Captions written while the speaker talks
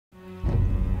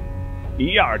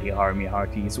Yardy Army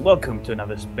Hearties, welcome to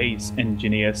another Space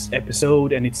Engineers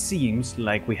episode, and it seems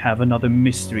like we have another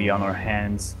mystery on our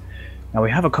hands. Now we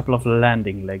have a couple of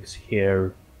landing legs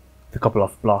here, with a couple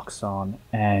of blocks on,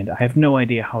 and I have no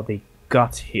idea how they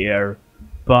got here,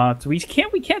 but we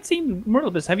can't see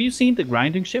Merlebus. Have you seen the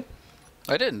grinding ship?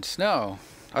 I didn't, no.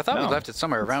 I thought No. we left it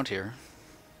somewhere around here.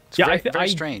 It's Yeah, very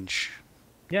strange.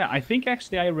 Yeah, I think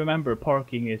actually I remember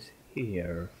parking it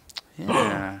here.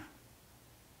 Yeah.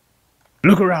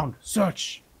 Look around,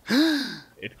 search!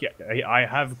 I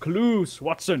have clues,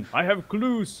 Watson, I have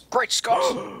clues! Great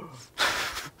Scott!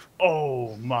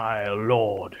 Oh my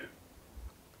lord.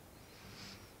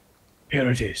 Here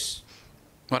it is.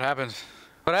 What happened?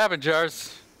 What happened,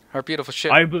 Jars? Our beautiful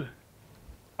ship.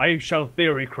 I shall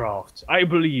theorycraft. I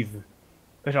believe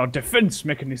that our defense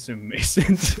mechanism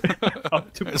isn't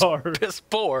up to par. Piss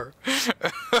poor.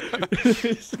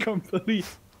 It's complete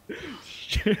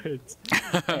shit.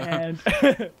 And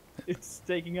it's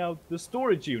taking out the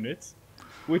storage units,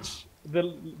 which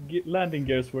the landing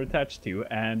gears were attached to,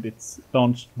 and it's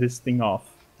launched this thing off.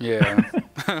 Yeah.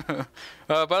 By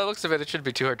the looks of it, it shouldn't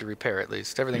be too hard to repair, at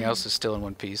least. Everything else is still in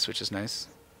one piece, which is nice.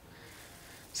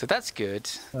 So that's good.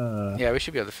 Yeah, we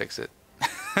should be able to fix it.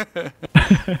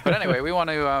 But anyway, we want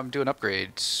to do an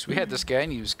upgrade. We had this guy,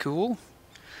 and he was cool.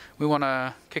 We want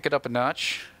to kick it up a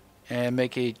notch and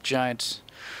make a giant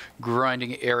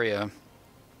grinding area.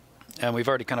 And we've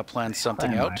already kind of planned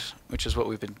something out, which is what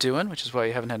we've been doing, which is why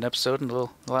you haven't had an episode in the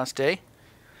last day.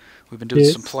 We've been doing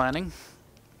some planning.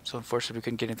 So unfortunately, we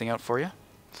couldn't get anything out for you.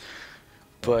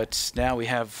 But now we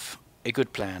have a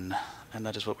good plan, and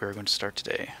that is what we're going to start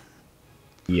today.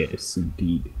 Yes,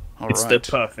 indeed. It's Alright.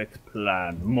 the perfect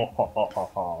plan.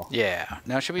 Yeah.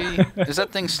 Now, should we... Is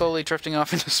that thing slowly drifting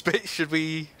off into space? Should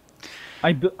we...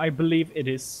 I believe it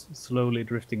is slowly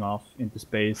drifting off into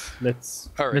space.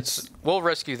 Alright, we'll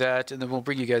rescue that, and then we'll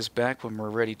bring you guys back when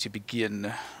we're ready to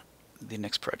begin the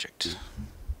next project.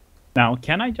 Now,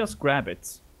 can I just grab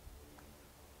it?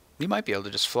 You might be able to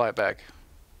just fly it back.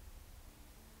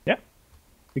 Yeah,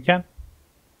 we can.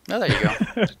 Oh, there you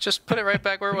go. Just put it right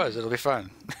back where it was. It'll be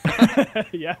fine.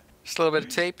 Yeah. Just a little bit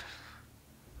of tape.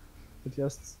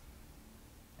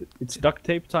 It's duct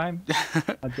tape time.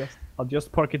 I'll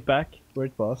just park it back where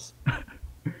it was.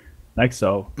 Like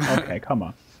so. Okay, come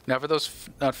on. Now, for those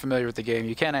not familiar with the game,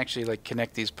 you can't actually like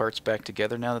connect these parts back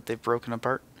together now that they've broken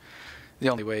apart. The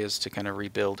only way is to kind of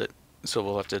rebuild it. So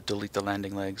we'll have to delete the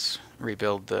landing legs,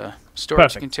 rebuild the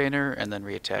storage container, and then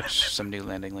reattach some new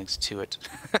landing legs to it.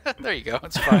 There you go.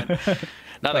 It's fine.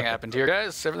 Nothing happened here,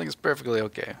 guys. Everything is perfectly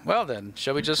okay. Well then,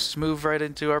 shall we just move right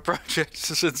into our project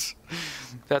since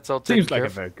that's all taken care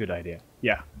of? Seems like a very good idea.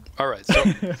 Yeah. All right. So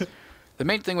the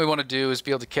main thing we want to do is be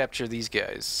able to capture these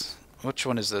guys. Which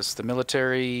one is this? The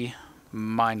military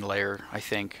mine layer, I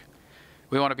think.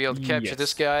 We want to be able to capture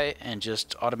this guy and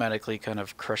just automatically kind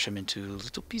of crush him into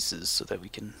little pieces so that we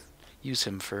can use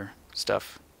him for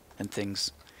stuff and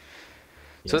things.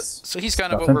 Yes. So he's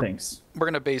kind of what we're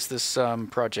going to base this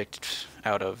project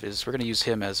out of. Is we're going to use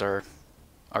him as our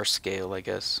scale, I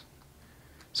guess.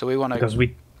 So we want to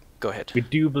go ahead. We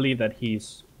do believe that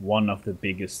he's one of the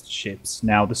biggest ships.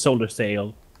 Now the solar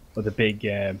sail or the big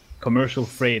commercial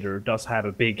freighter does have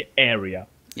a big area.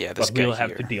 Yeah, this but guy we'll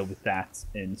have to deal with that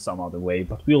in some other way.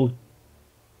 But we'll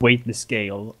weight the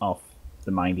scale of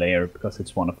the mine layer because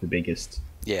it's one of the biggest.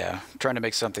 Yeah, trying to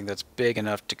make something that's big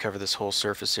enough to cover this whole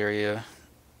surface area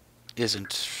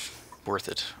isn't worth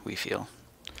it, we feel.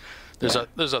 There's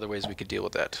other ways we could deal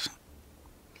with that.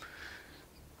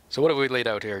 So what have we laid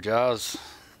out here, Jaws?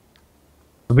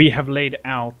 We have laid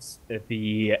out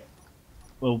the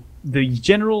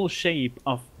general shape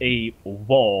of a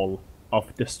wall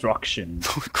of destruction.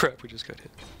 Oh crap, we just got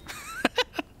hit.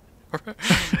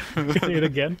 Say it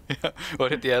again? Yeah, well,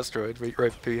 it hit the asteroid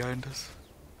right behind us.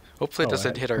 Hopefully it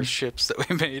doesn't hit our ships that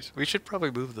we made. We should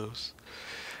probably move those.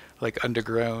 Like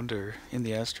underground or in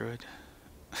the asteroid.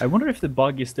 I wonder if the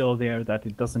bug is still there, that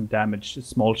it doesn't damage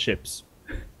small ships.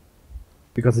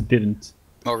 Because it didn't.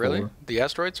 Oh really? The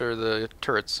asteroids or the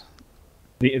turrets?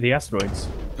 The asteroids.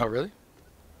 Oh really?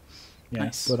 Yeah,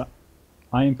 nice. But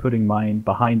I am putting mine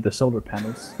behind the solar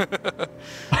panels.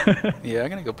 Yeah, I'm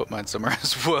gonna go put mine somewhere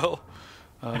as well.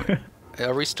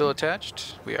 Are we still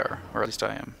attached? We are, or at least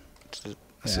I am.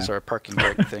 This is our parking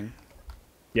brake thing.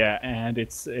 Yeah, and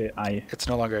it's It's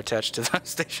no longer attached to that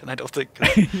station, I don't think.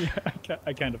 Yeah,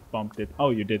 I kind of bumped it. Oh,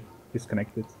 you did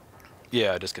disconnect it.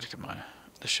 Yeah, I disconnected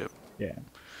the ship. Yeah.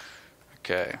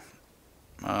 Okay.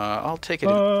 I'll take it.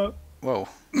 Whoa.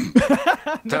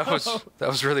 That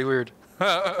was really weird.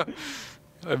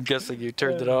 I'm guessing you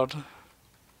turned it on.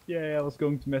 Yeah, I was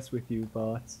going to mess with you,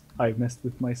 but I messed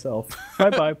with myself.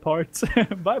 Bye-bye, parts.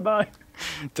 Bye-bye.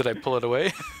 Did I pull it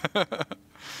away?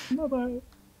 Bye-bye.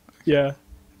 Yeah.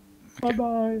 Okay.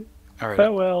 Bye-bye. All right.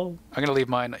 Farewell. I'm gonna leave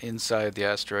mine inside the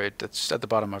asteroid that's at the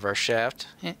bottom of our shaft.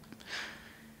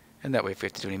 And that way, if we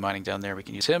have to do any mining down there, we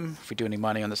can use him. If we do any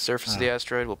mining on the surface of the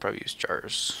asteroid, we'll probably use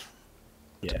Jars.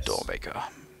 Yes. Dollmaker.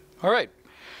 All right.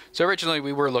 So originally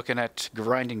we were looking at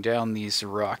grinding down these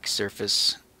rock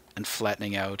surface and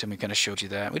flattening out, and we kind of showed you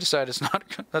that. We decided it's not.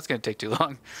 That's going to take too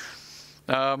long.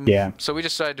 Yeah. So we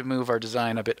decided to move our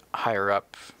design a bit higher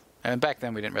up. And back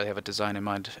then we didn't really have a design in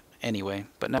mind anyway,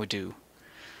 but now we do.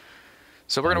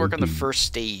 So we're going to work on the first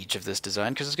stage of this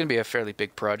design because it's going to be a fairly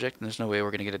big project, and there's no way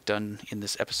we're going to get it done in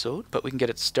this episode. But we can get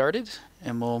it started,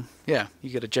 and we'll, yeah,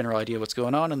 you get a general idea of what's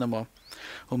going on, and then we'll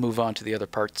move on to the other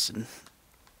parts and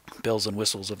bells and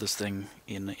whistles of this thing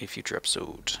in a future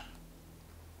episode.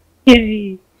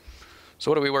 Yay! So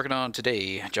what are we working on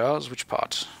today, Jaws? Which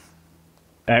part?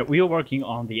 We are working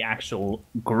on the actual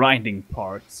grinding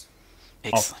parts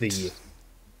of the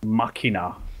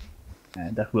machina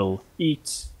that will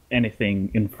eat anything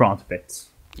in front of it.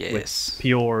 Yes. With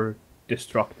pure,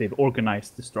 destructive,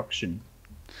 organized destruction.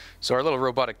 So our little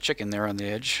robotic chicken there on the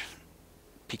edge,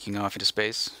 peeking off into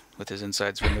space with his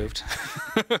insides removed.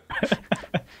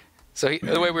 So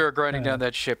the way we were grinding down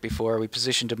that ship before, we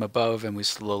positioned him above and we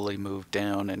slowly moved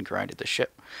down and grinded the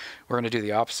ship. We're going to do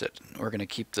the opposite. We're going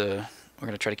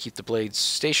to try to keep the blades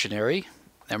stationary,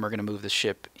 and we're going to move the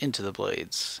ship into the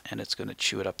blades, and it's going to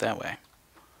chew it up that way.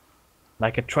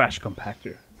 Like a trash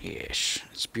compactor. Yes,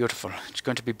 it's beautiful. It's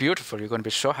going to be beautiful. You're going to be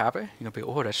so happy. You're going to be,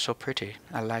 oh, that's so pretty.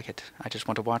 I like it. I just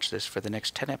want to watch this for the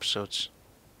next 10 episodes.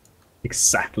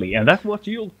 Exactly, and that's what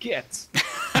you'll get.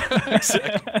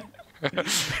 Exactly.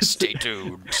 Stay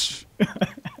tuned.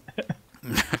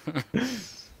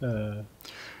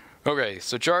 Okay,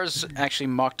 so Jars actually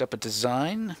mocked up a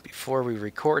design before we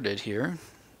recorded here,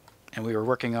 and we were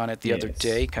working on it the other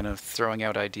day, kind of throwing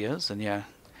out ideas, and yeah,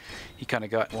 he kind of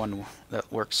got one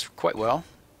that works quite well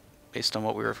based on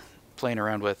what we were playing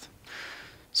around with.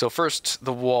 So first,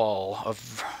 the wall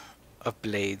of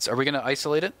blades. Are we going to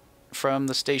isolate it from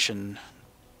the station?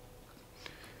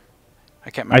 I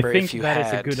can't remember if you had... I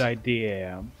think that is a good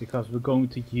idea, because we're going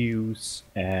to use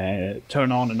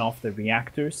turn on and off the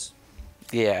reactors.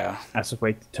 Yeah. As a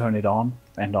way to turn it on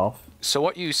and off. So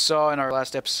what you saw in our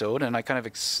last episode, and I kind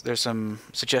of there's some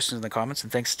suggestions in the comments,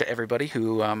 and thanks to everybody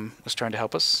who was trying to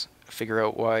help us figure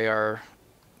out why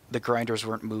the grinders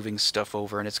weren't moving stuff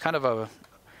over, and it's kind of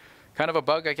a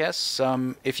bug, I guess.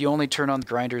 If you only turn on the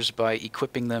grinders by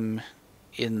equipping them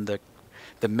in the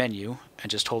menu and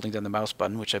just holding down the mouse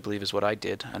button, which I believe is what I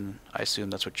did, and I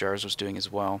assume that's what Jars was doing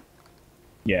as well.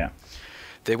 Yeah.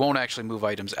 They won't actually move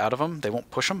items out of them. They won't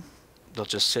push them. They'll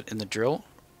just sit in the drill,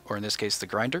 or in this case, the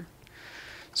grinder.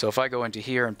 So if I go into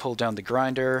here and pull down the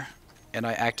grinder, and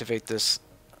I activate this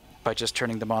by just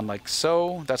turning them on like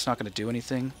so, that's not going to do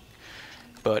anything.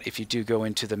 But if you do go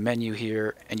into the menu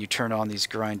here and you turn on these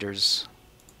grinders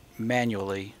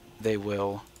manually, they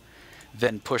will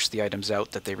then push the items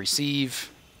out that they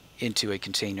receive into a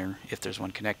container if there's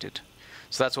one connected.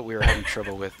 So that's what we were having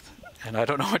trouble with, and I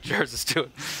don't know what Jars is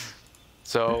doing.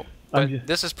 So, but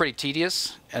this is pretty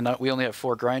tedious, and we only have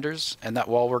 4 grinders, and that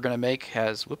wall we're going to make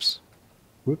has, whoops,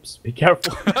 be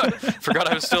careful. Forgot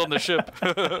I was still in the ship.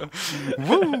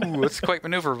 Woo, it's quite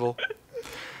maneuverable.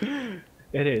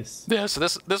 It is. Yeah, so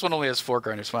this one only has 4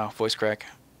 grinders. Wow, voice crack.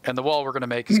 And the wall we're going to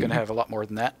make is going to have a lot more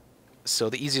than that.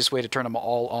 So the easiest way to turn them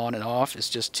all on and off is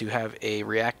just to have a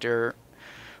reactor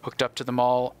hooked up to them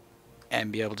all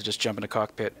and be able to just jump in a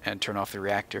cockpit and turn off the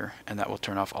reactor, and that will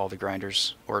turn off all the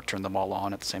grinders or turn them all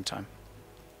on at the same time.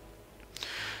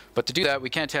 But to do that,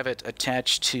 we can't have it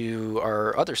attached to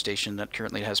our other station that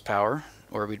currently has power,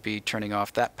 or we'd be turning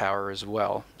off that power as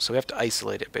well. So we have to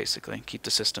isolate it, basically, keep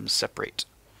the systems separate.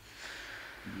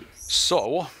 Yes.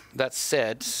 So, that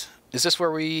said, is this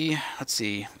where we... Let's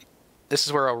see. This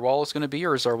is where our wall is going to be,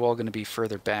 or is our wall going to be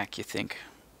further back, you think?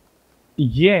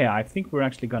 Yeah, I think we're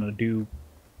actually going to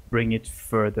bring it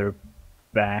further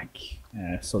back.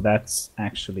 So that's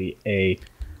actually a...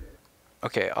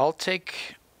 Okay, I'll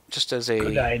take, just as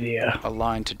good idea, a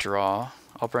line to draw,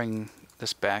 I'll bring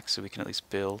this back so we can at least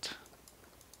build.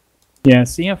 Yeah,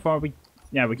 see how far we...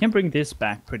 Yeah, we can bring this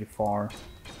back pretty far.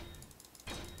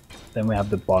 Then we have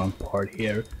the bottom part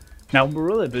here. Now,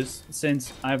 Morillibus,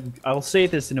 since I'll say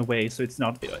this in a way so it's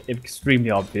not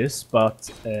extremely obvious, but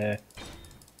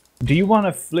do you want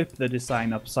to flip the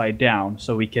design upside down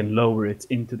so we can lower it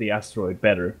into the asteroid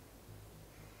better?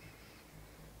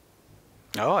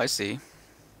 Oh, I see.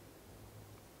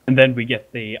 And then we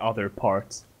get the other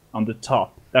parts on the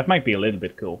top. That might be a little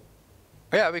bit cool.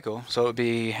 Yeah, that'd be cool. So it would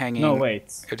be hanging... No,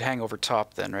 wait. It'd hang over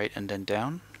top then, right? And then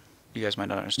down? You guys might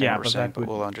not understand what we're saying, but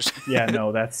we'll understand. Yeah,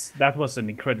 no, that was an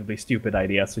incredibly stupid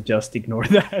idea, so just ignore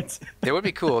that. It would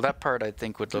be cool. That part, I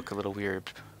think, would look a little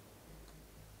weird.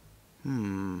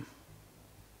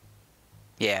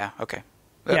 Yeah, okay.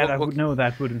 Yeah, that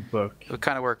wouldn't work. It would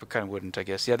kind of work, but kind of wouldn't, I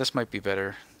guess. Yeah, this might be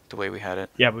better the way we had it.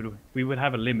 Yeah, but we would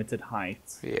have a limited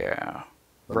height. Yeah.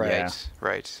 But Right, yeah.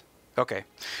 right. Okay.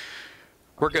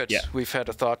 We're good. Yeah. We've had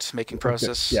a thought-making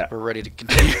process. Yeah. We're ready to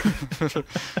continue.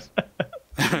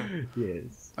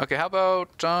 Yes. Okay, how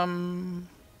about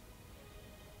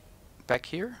back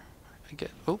here?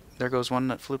 Oh, there goes one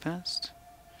that flew past.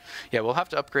 Yeah, we'll have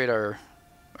to upgrade our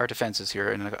defenses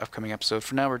here in an upcoming episode.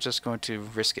 For now, we're just going to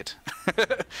risk it.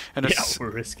 And Yeah,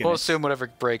 we're risking we'll it. assume whatever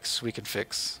breaks we can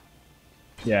fix.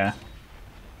 Yeah.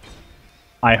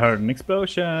 I heard an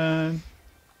explosion.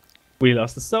 We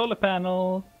lost the solar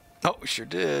panel. Oh, we sure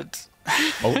did.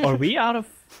 Oh, are we out of...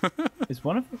 Is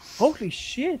one of... Holy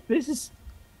shit, this is...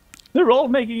 They're all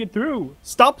making it through.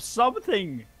 Stop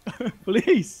something.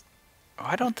 Please.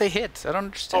 Why don't they hit? I don't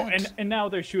Oh, understand. and now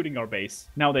they're shooting our base.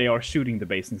 Now they are shooting the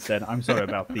base instead. I'm sorry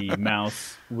about the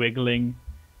mouse wiggling.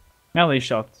 Now they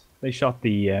shot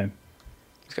the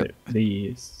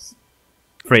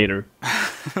freighter.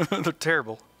 They're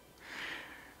terrible.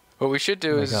 What we should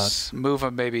do my is move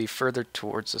them maybe further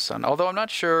towards the sun. Although I'm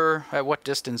not sure at what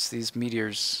distance these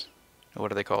meteors...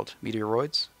 What are they called?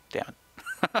 Meteoroids? Damn it.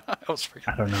 I always forget.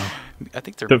 I don't know. I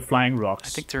think they're... The flying rocks.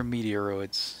 I think they're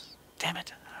meteoroids. Damn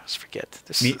it. I always forget.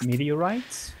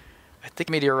 Meteorites? I think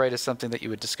meteorite is something that you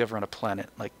would discover on a planet,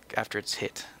 like, after it's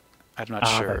hit. I'm not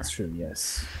sure. That's true,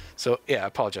 yes. So, yeah, I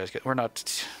apologize. We're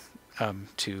not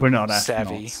too We're not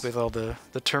savvy astronauts. with all the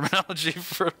terminology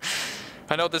for...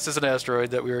 I know this is an asteroid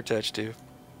that we were attached to.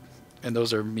 And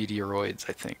those are meteoroids,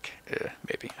 I think.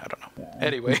 Maybe. I don't know. Yeah.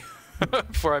 Anyway,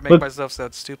 before I make myself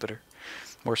sound stupider.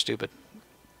 More stupid.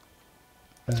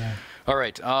 All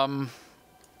right.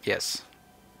 Yes.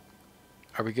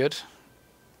 Are we good?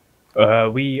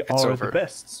 We It's are over. the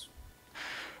best.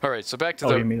 All right. So back to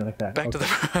You mean like that? back to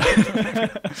Okay.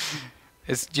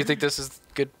 the. Do you think this is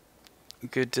good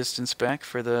distance back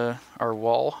for our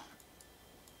wall?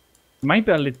 Might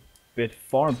be a little bit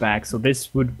far back, so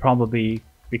this would probably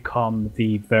become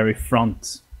the very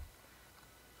front.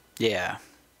 Yeah.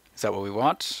 Is that what we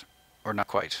want, or not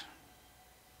quite?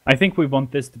 I think we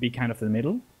want this to be kind of the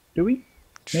middle. Do we?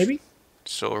 Maybe?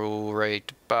 So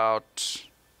right about.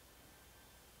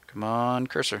 Come on,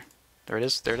 cursor. There it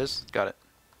is. There it is. Got it.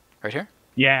 Right here.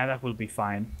 Yeah, that will be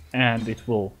fine. And it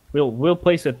will... We'll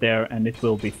place it there, and it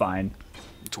will be fine.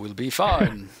 It will be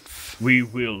fine. We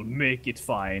will make it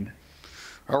fine.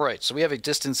 All right. So we have a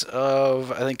distance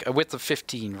of, I think, a width of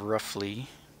 15, roughly.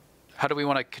 How do we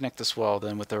want to connect this wall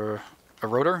then? With a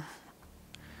rotor?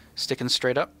 Sticking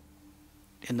straight up?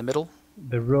 In the middle?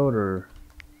 The rotor...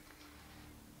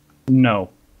 No.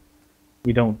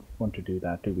 We don't want to do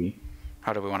that, do we?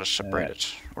 How do we want to separate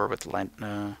it? Or with line?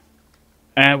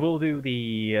 We'll do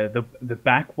the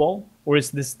back wall, or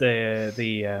is this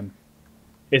the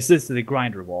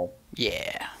grinder wall?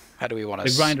 Yeah. How do we want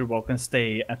to? The grinder wall can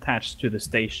stay attached to the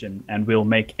station, and we'll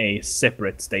make a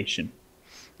separate station.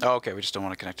 Oh, okay. We just don't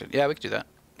want to connect it. Yeah, we could do that.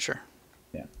 Sure.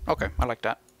 Yeah. Okay, I like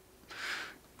that.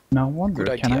 Now, I wonder,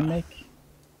 Good can I idea. make?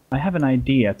 I have an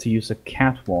idea to use a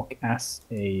catwalk as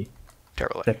a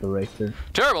Terrible idea. separator.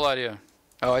 Terrible idea.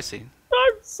 Oh, I see.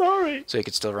 I'm sorry. So you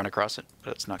could still run across it,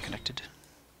 but it's not connected.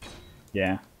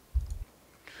 Yeah.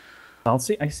 I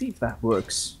see if that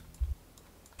works.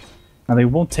 Now they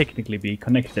won't technically be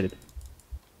connected.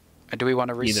 And do we want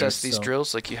to recess these so.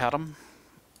 drills like you had them?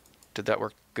 Did that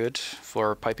work good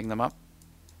for piping them up?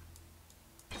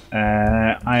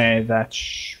 Or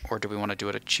do we want to do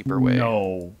it a cheaper way?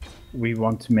 No, we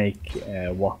want to make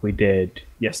what we did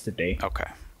yesterday. Okay.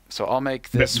 So I'll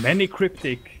make this... Many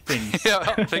cryptic things.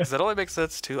 Yeah, things that only make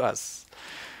sense to us.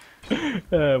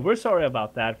 We're sorry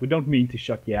about that. We don't mean to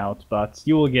shut you out, but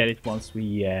you will get it once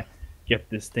we get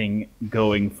this thing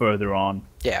going further on.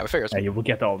 Yeah, we figure it's... You will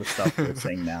get all the stuff we're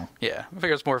saying now. Yeah, I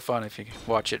figure it's more fun if you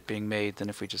watch it being made than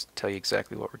if we just tell you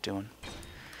exactly what we're doing.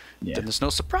 Yeah. Then there's no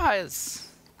surprise.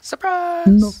 Surprise!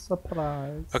 No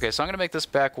surprise. Okay, so I'm going to make this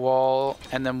back wall,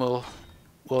 and then we'll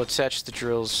attach the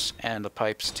drills and the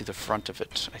pipes to the front of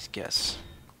it, I guess.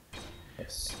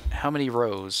 Yes. How many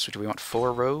rows? Do we want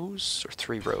 4 rows, or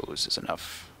 3 rows is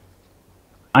enough?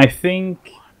 I think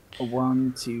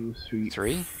 1, 2, 3,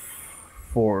 3?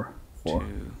 4. 4.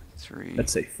 2, 3.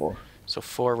 Let's say 4. So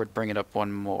 4 would bring it up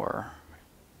 1 more.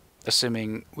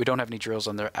 Assuming we don't have any drills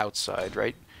on the outside,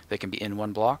 right? They can be in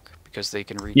one block because they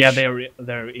can reach... Yeah,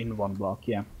 they're in one block,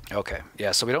 yeah. Okay,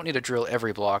 yeah, so we don't need to drill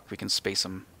every block. We can space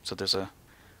them. So there's a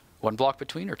 1 block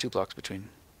between or 2 blocks between?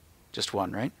 Just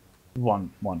 1, right?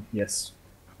 One, yes.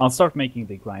 I'll start making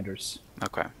the grinders.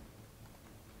 Okay.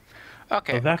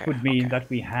 Okay, so that would mean that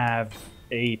we have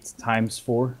 8 times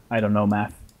 4. I don't know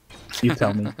math. You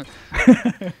tell me.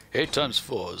 8 times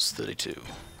 4 is 32,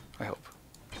 I hope.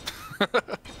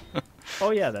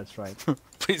 Oh yeah, that's right.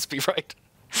 Please be right.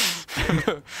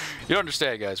 You don't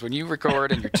understand, guys. When you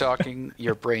record and you're talking,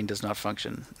 your brain does not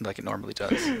function like it normally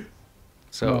does.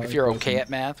 So No, if you're okay at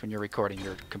math, when you're recording,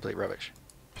 you're complete rubbish.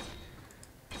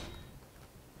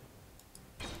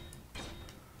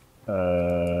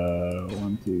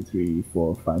 1, 2, 3,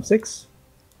 4, 5, 6.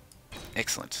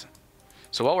 Excellent.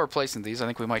 So while we're placing these, I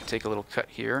think we might take a little cut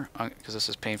here, because this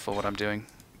is painful what I'm doing,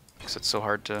 because it's so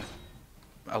hard to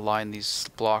align these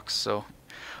blocks. So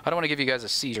I don't want to give you guys a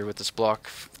seizure with this block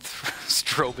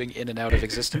strobing in and out of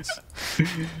existence.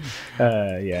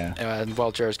 Yeah. And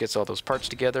while Jars gets all those parts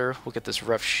together, we'll get this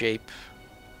rough shape,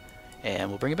 and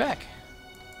we'll bring it back.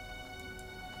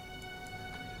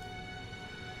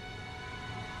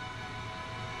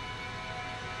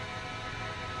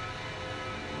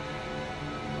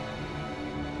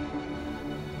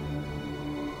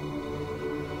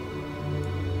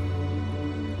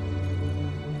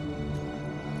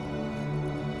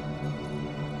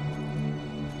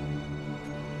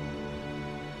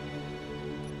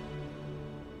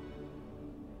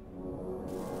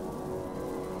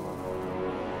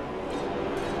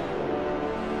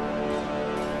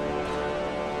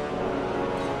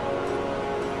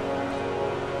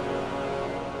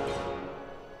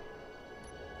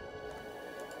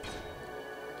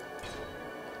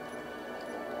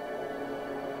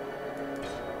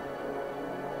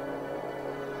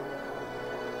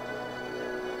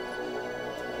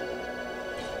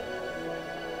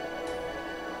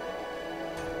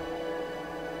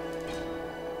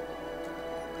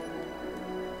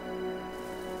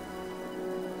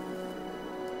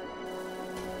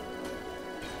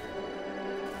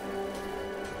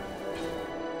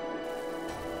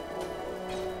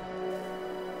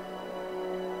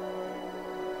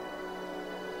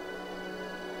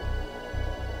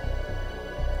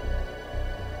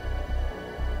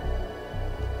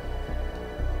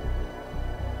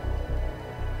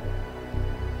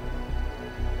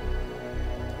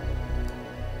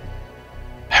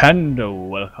 Hello,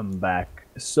 welcome back.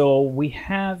 So we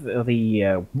have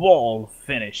the wall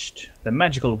finished, the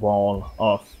magical wall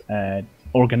of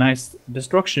organized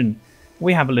destruction.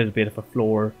 We have a little bit of a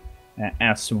floor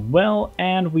as well,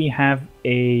 and we have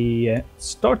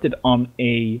started on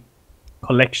a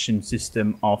collection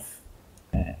system of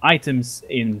items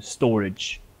in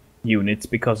storage units,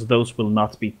 because those will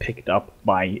not be picked up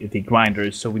by the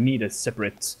grinders, so we need a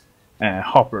separate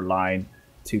hopper line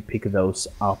to pick those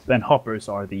up, and hoppers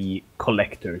are the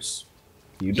collectors.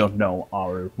 You don't know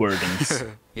our wordings.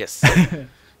 Yes.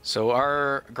 So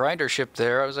our grinder ship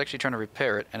there, I was actually trying to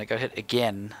repair it, and it got hit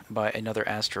again by another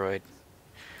asteroid.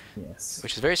 Yes.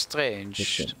 Which is very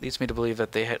strange. Leads me to believe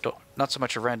that they hit not so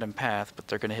much a random path, but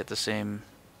they're going to hit the same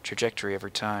trajectory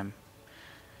every time.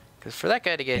 Because for that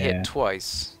guy to get hit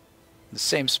twice, in the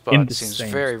same spot, seems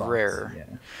very rare.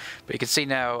 Yeah. But you can see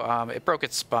now it broke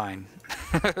its spine.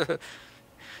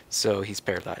 So he's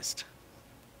paralyzed.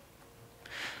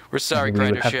 We're sorry,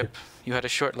 grinder ship. You had a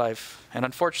short life. And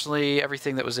unfortunately,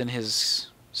 everything that was in his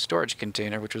storage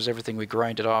container, which was everything we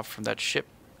grinded off from that ship,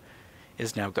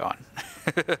 is now gone.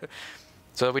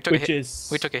 So we took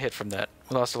a hit from that.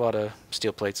 We lost a lot of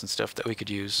steel plates and stuff that we could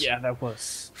use. Yeah, that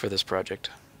was for this project.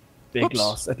 Big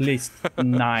loss. At least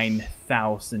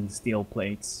 9,000 steel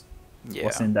plates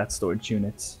was in that storage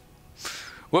unit.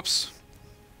 Whoops.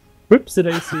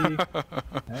 Whoopsie-daisy.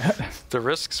 The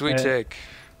risks we take.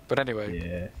 But anyway.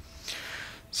 Yeah.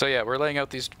 So yeah, we're laying out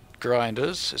these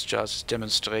grinders, as Josh is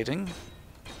demonstrating.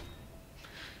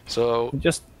 So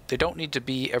they don't need to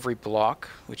be every block,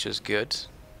 which is good.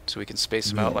 So we can space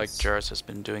them out like Jars has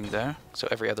been doing there. So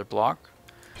every other block.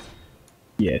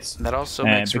 Yes. And that also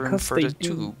makes room for the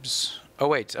tubes. Oh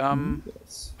wait,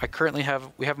 I currently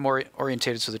we have more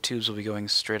orientated, so the tubes will be going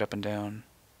straight up and down.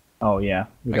 Oh yeah,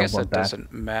 I guess that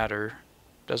doesn't matter,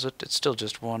 does it? It's still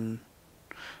just one.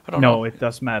 I don't know. No, it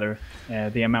does matter.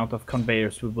 The amount of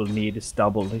conveyors we will need is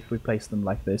doubled if we place them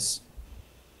like this.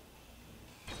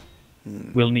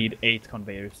 We'll need 8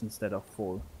 conveyors instead of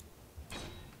 4.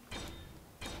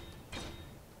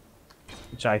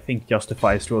 Which I think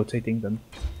justifies rotating them.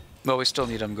 Well, we still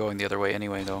need them going the other way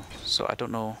anyway, though. So I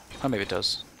don't know. Oh, maybe it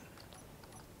does.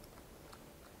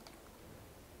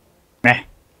 Meh.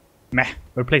 Meh,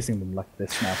 we're placing them like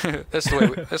this now. That's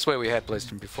the way we had placed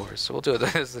them before, so we'll do it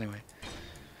this anyway.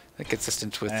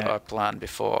 Consistent with our plan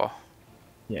before.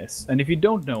 Yes, and if you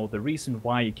don't know, the reason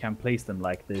why you can place them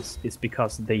like this is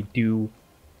because they do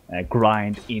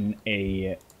grind in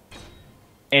a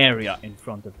area in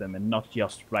front of them and not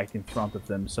just right in front of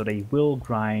them. So they will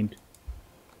grind.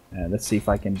 Let's see if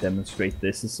I can demonstrate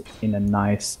this in a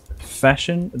nice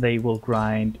fashion. They will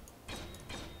grind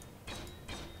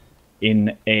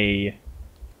in a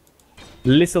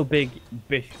little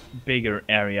bigger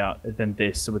area than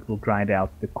this, so it will grind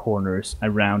out the corners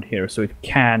around here. So it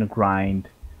can grind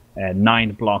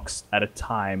 9 blocks at a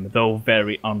time, though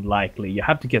very unlikely. You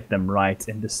have to get them right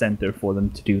in the center for them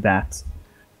to do that.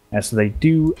 So they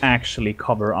do actually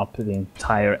cover up the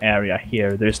entire area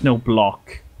here. There's no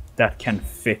block that can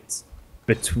fit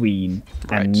between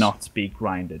and not be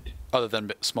grinded. Other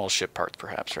than small ship parts,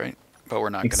 perhaps, right? But we're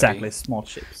not exactly small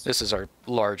ships. This is our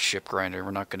large ship grinder.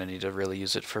 We're not going to need to really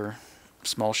use it for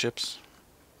small ships.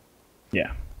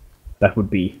 Yeah, that would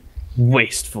be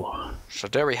wasteful. So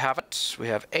there we have it. We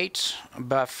have 8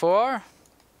 by 4.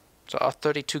 So our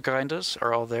 32 grinders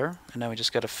are all there, and now we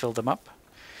just got to fill them up.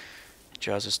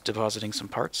 Jaz is depositing some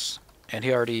parts, and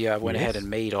he already went ahead and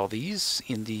made all these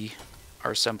in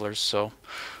our assemblers. So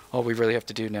all we really have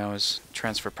to do now is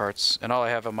transfer parts, and all I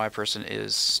have on my person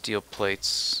is steel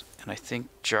plates. And I think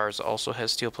Jars also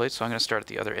has steel plates, so I'm going to start at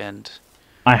the other end.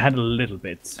 I had a little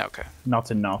bit. Okay.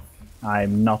 Not enough.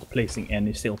 I'm not placing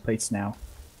any steel plates now.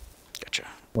 Gotcha.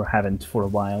 Or haven't for a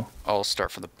while. I'll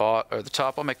start from the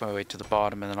top. I'll make my way to the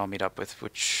bottom, and then I'll meet up with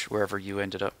wherever you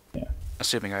ended up. Yeah.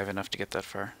 Assuming I have enough to get that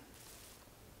far.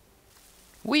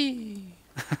 Whee!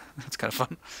 That's kind of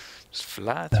fun. Just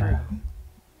fly through.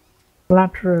 Fly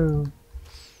through.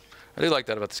 I do like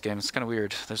that about this game. It's kind of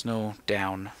weird. There's no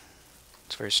down.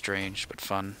 It's very strange, but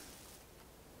fun.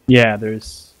 Yeah,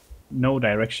 there's no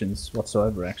directions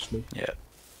whatsoever, actually. Yeah.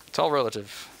 It's all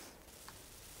relative.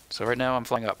 So right now I'm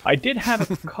flying up. I did have a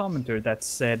commenter that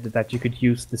said that you could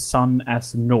use the sun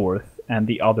as north and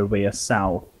the other way as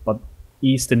south, but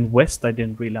east and west I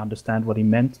didn't really understand what he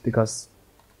meant, because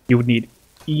you would need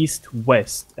east,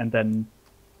 west, and then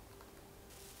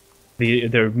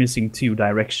they're missing 2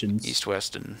 directions. East,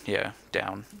 west, and yeah,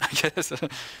 down, I guess.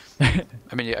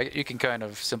 I mean, yeah, you can kind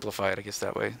of simplify it, I guess,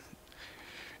 that way.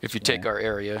 If you take our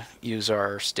area, use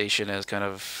our station as kind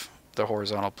of the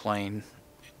horizontal plane,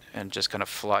 and just kind of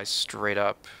fly straight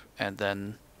up, and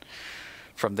then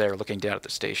from there, looking down at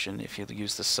the station, if you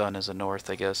use the sun as a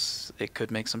north, I guess it could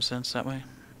make some sense that way.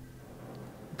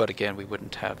 But again, we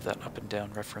wouldn't have that up and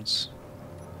down reference.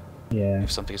 Yeah.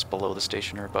 If something is below the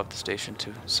station or above the station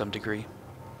to some degree.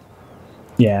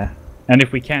 Yeah. And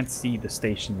if we can't see the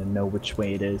station and know which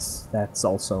way it is, that's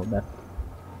also that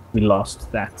we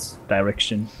lost that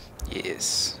direction.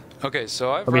 Yes. Okay,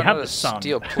 so I've we run have out the of sun.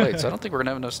 steel plates. I don't think we're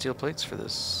gonna have enough steel plates for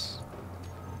this.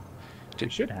 We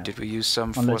should have. Did we use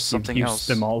some for Unless something you've else?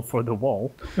 used them all for the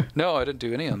wall. No, I didn't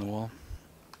do any on the wall.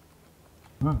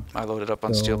 Huh. I loaded up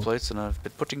on steel plates and I've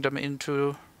been putting them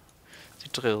into the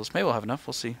drills. Maybe we'll have enough,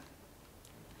 we'll see.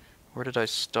 Where did I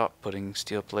stop putting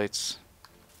steel plates?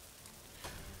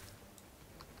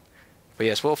 But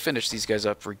yes, we'll finish these guys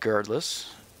up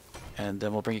regardless. And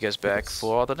then we'll bring you guys back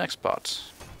for the next part.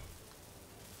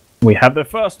 We have the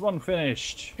first one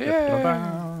finished.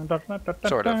 Yeah.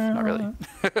 Sort of, not really.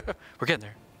 We're getting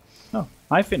there. No,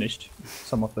 I finished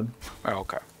some of them. Oh,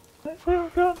 okay.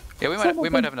 Yeah, we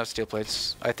might have enough steel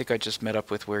plates. I think I just met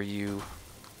up with where you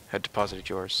had deposited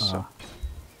yours, so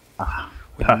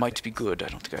we might be good. I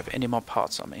don't think I have any more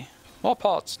parts on me. More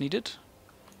parts needed.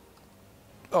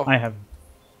 Oh, I have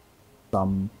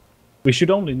some. We should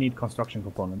only need construction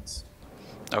components.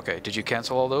 Okay, did you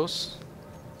cancel all those?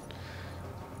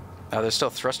 There's still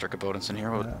thruster components in here.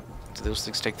 Do those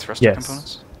things take thruster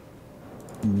components?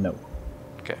 No.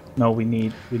 Okay. No, we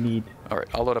need. All right,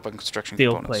 I'll load up on construction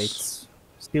steel components.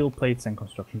 Steel plates and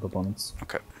construction components.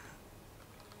 Okay.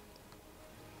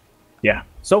 Yeah.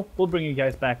 So we'll bring you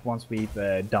guys back once we've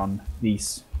done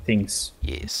these things.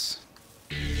 Yes.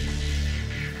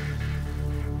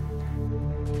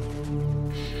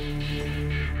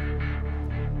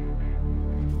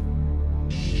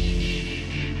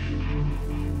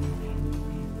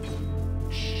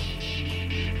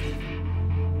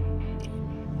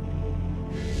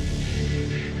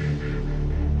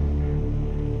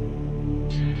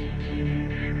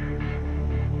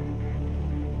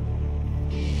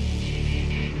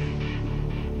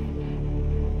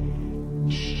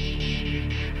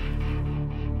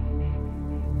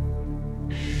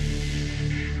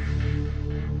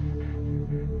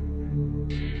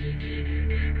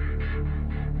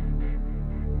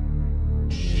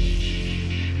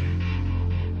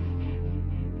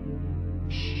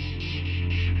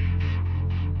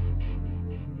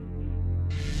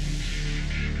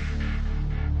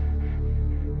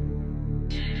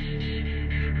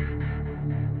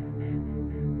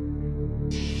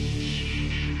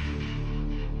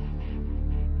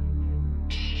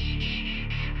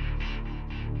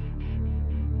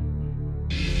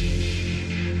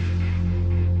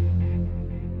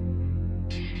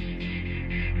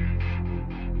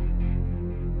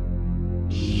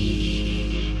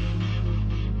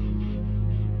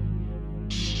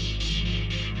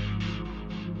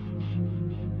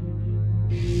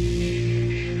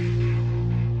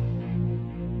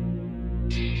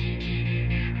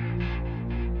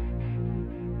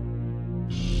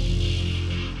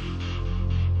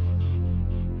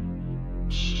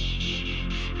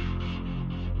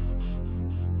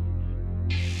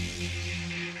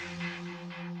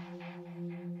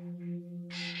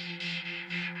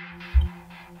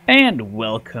 And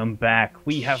welcome back.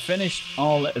 We have finished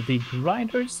all the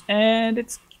grinders and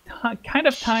it's kind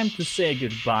of time to say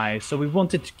goodbye. So we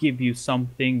wanted to give you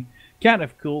something kind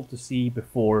of cool to see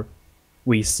before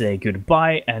we say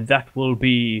goodbye, and that will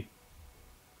be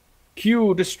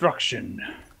Q destruction.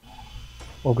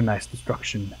 Organized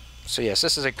destruction. So yes,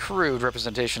 this is a crude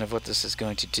representation of what this is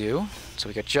going to do. So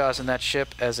we got Jaws in that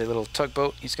ship as a little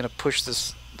tugboat. He's going to push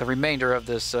the remainder of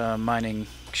this mining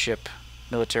ship,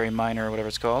 military miner or whatever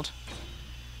it's called.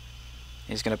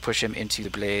 He's going to push him into the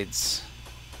blades.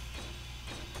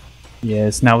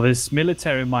 Yes, now this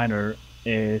military miner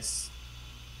is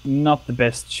not the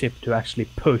best ship to actually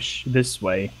push this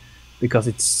way, because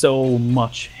it's so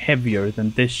much heavier than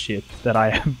this ship that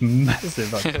I have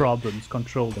massive problems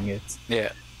controlling it.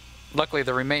 Yeah. Luckily,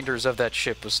 the remainders of that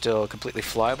ship was still completely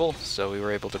flyable, so we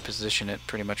were able to position it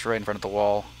pretty much right in front of the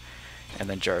wall, and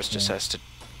then Jars just has to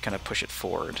kind of push it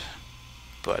forward.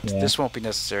 But this won't be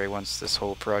necessary once this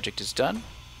whole project is done.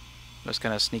 Let's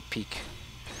kind of sneak peek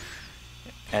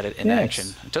at it in action.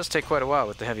 It does take quite a while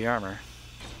with the heavy armor.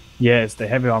 Yes, the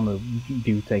heavy armor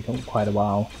do take quite a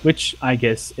while, which I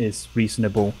guess is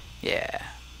reasonable. Yeah.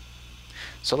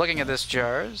 So looking at this,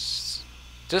 Jars,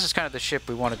 this is kind of the ship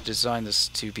we want to design this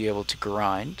to be able to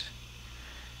grind.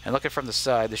 And looking from the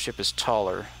side, the ship is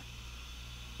taller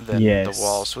than the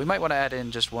wall, so we might want to add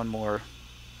in just one more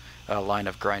line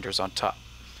of grinders on top.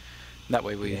 And that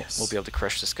way we'll be able to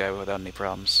crush this guy without any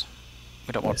problems.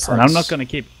 We don't want parts. And I'm not going to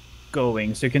keep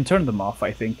going, so you can turn them off,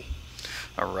 I think.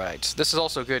 Alright, this is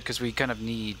also good because we kind of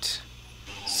need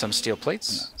some steel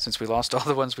plates, since we lost all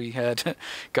the ones we had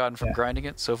gotten from grinding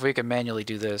it. So if we can manually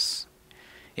do this,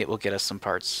 it will get us some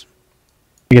parts.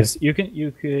 Because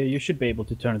you should be able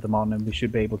to turn them on, and we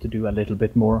should be able to do a little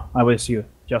bit more. I was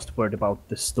just worried about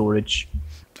the storage.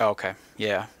 Okay,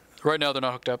 yeah. Right now they're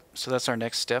not hooked up, so that's our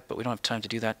next step, but we don't have time to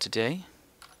do that today.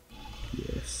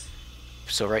 Yes.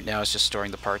 So right now it's just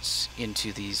storing the parts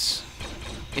into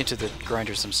the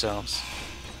grinders themselves.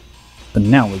 But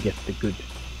now we get the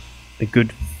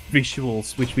good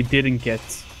visuals, which we didn't get.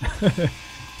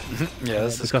 Yeah,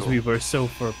 this is because cool. we were so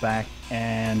far back,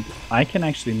 and I can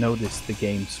actually notice the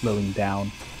game slowing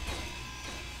down.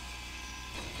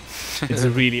 It's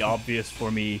really obvious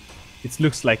for me. It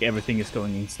looks like everything is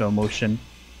going in slow motion.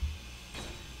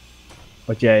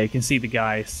 But yeah, you can see the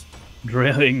guys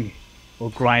drilling or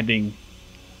grinding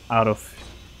out of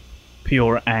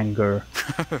pure anger.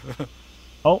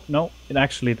 Oh no,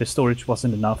 the storage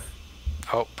wasn't enough.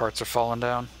 Oh, parts are falling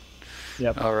down.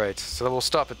 Yep. Alright, so we'll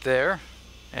stop it there.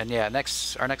 And yeah,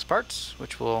 our next part,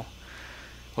 which we'll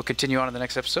continue on in the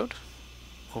next episode.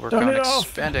 We'll work on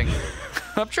expanding.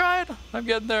 I'm trying. I'm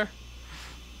getting there.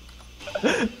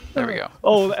 There we go.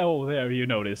 Oh, there you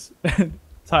notice.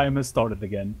 Time has started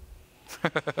again.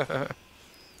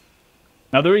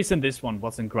 Now the reason this one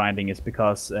wasn't grinding is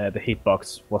because the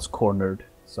hitbox was cornered.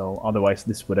 So otherwise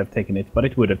this would have taken it, but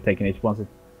it would have taken it once it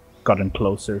gotten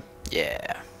closer.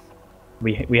 Yeah.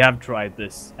 We have tried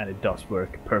this and it does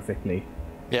work perfectly.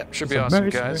 Yeah, should be awesome,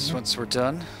 guys, once we're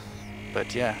done.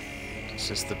 But yeah, it's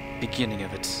just the beginning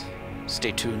of it.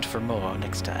 Stay tuned for more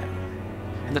next time.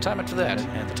 And the time after that,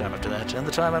 and the time after that, and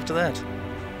the time after that.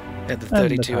 And the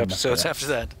 32 episodes after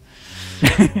that.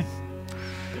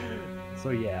 So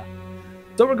yeah.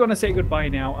 So we're gonna say goodbye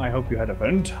now. I hope you had a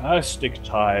fantastic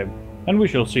time. And we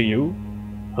shall see you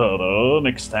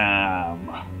next time.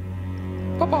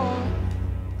 Bye-bye.